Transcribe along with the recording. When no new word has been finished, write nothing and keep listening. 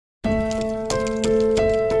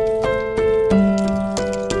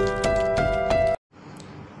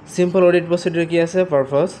Simple audit procedure কি আছে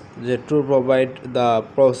purpose যে to provide the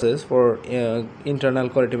process for internal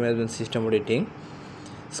quality management system auditing.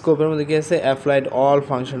 স্কোপের মধ্যে কি আছে applied all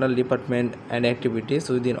functional department and activities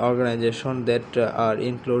within organisation that are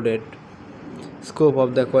included scope of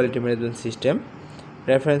the quality management system.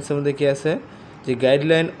 রেফারেন্সের মধ্যে কি আছে যে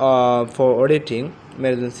guideline for auditing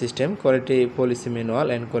management system, quality policy manual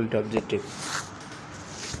and quality objective.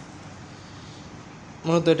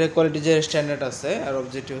 মূলত এটা কোয়ালিটি যে স্ট্যান্ডার্ড আছে আর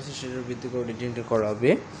অবজেক্টিভ আছে সেটার ভিত্তি করে অডিটিংটা করা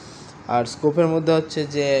হবে। আর স্কোপের মধ্যে হচ্ছে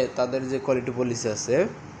যে তাদের যে কোয়ালিটি পলিসি আছে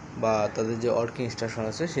বা তাদের যে ওয়ার্কিং ইনস্ট্রাকশন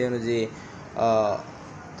আছে সেই অনুযায়ী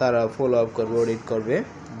তারা ফলো আপ করবে, অডিট করবে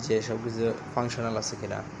যে সব কিছু ফাংশনাল আছে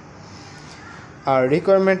কিনা। আর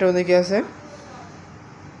রিকোয়ারমেন্টের মধ্যে কি আছে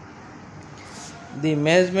দি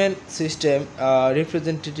management system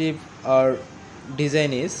representative R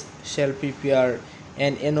ডিজাইনিস shall prepare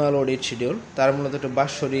an annual audit schedule. তারা মূলত একটা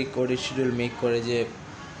বাৎসরিক অডিট শিডিউল মেক করে যে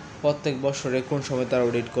প্রত্যেক বছরে কোন সময় তারা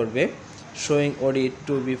অডিট করবে, showing audit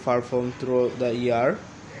two B perform through the year.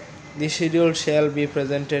 The schedule shall be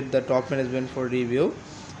presented the top management for review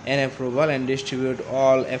and approval and distribute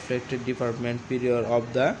all affected department period of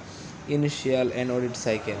the initial and audit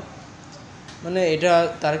cycle. মানে এটা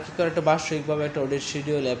তারা কী করে একটা বার্ষিকভাবে একটা audit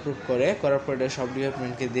schedule approve করার পর এটা সব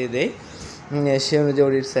ডিপার্টমেন্টকে দিয়ে দেয়, সে অনুযায়ী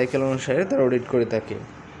অডিট সাইকেল অনুসারে তারা অডিট করে থাকে।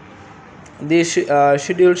 দি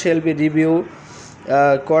schedule shall be review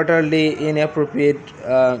quarterly in appropriate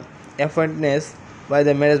appointments by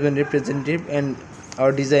the management representative and or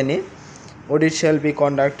designee. Audit shall be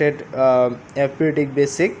conducted a periodic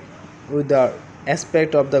basis with the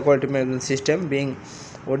aspect of the quality management system being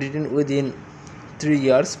audited within 3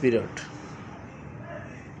 years period.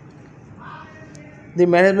 The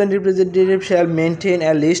management representative shall maintain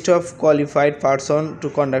a list of qualified person to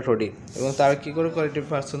conduct audit. এবং তারা কী করে quality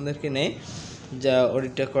পার্সনদেরকে নেয় যা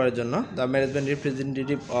অডিটটা করার জন্য। The management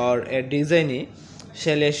representative or a ডিজাইনি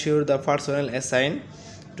shall assure the personal assign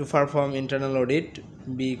to perform internal audit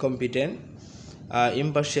B competent,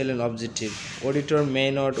 impartial and objective. Auditor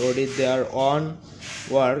may not audit their own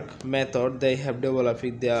work method they have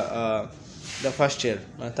developed the first year.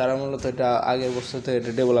 তারা মূলত এটা আগের বছর থেকে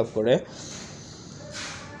এটা develop করে।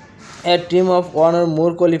 A team of one or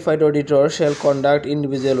more qualified auditors shall conduct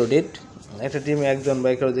individual audit. একটা টিমে একজন বা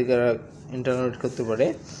একাধিক ইন্টারনাল অডিট করতে পারে।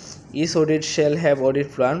 Each audit shall have audit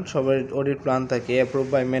plan. সবার অডিট প্ল্যান থাকে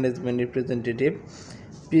approved by management representative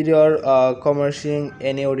prior commencing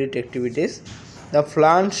any audit activities. The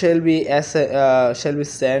plan shall be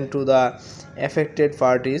sent to the affected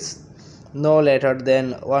parties no later than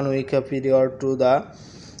 1 week period to the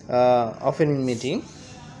opening meeting.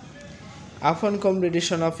 Upon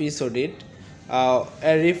completion of each audit,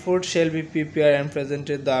 a report shall be prepared and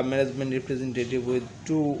presented the management representative with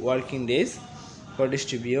 2 working days for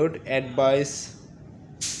distribute adverse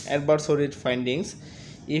audit findings,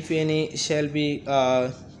 if any, shall be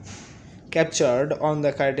captured on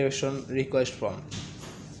the certification request form.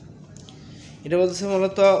 এটা বলতেছে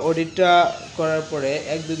মূলত অডিটটা করার পরে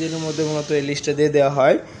 1-2 দিনের মধ্যে মূলত এই লিস্টটা দিয়ে দেওয়া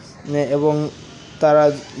হয় এবং তারা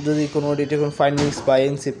যদি কোনো অডিটে কোনো ফাইন্ডিংস পায়,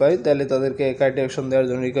 এনসি পায়, তাহলে তাদেরকে কার্টিভেশন দেওয়ার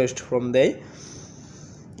জন্য রিকোয়েস্ট ফর্ম দেয়।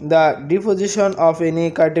 The deposition of any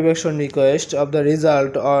কার্টিভেশন request of the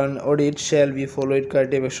result on audit shall be followed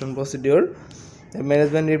কার্টিভেশন procedure. The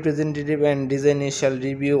management representative and designee shall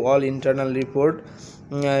review all internal report,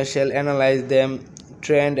 shall analyze them,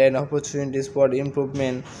 trend and opportunities for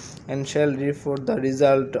improvement, and shall report the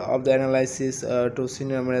result of the analysis to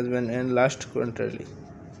senior management and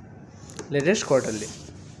latest quarterly.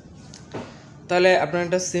 তাহলে আপনার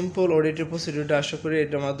একটা simple অডিটের প্রসিডিউরটা আশা করি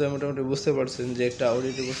এটার মাধ্যমে মোটামুটি বুঝতে পারছেন যে একটা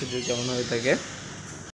অডিটের প্রসিডিউর কেমন হয়ে থাকে।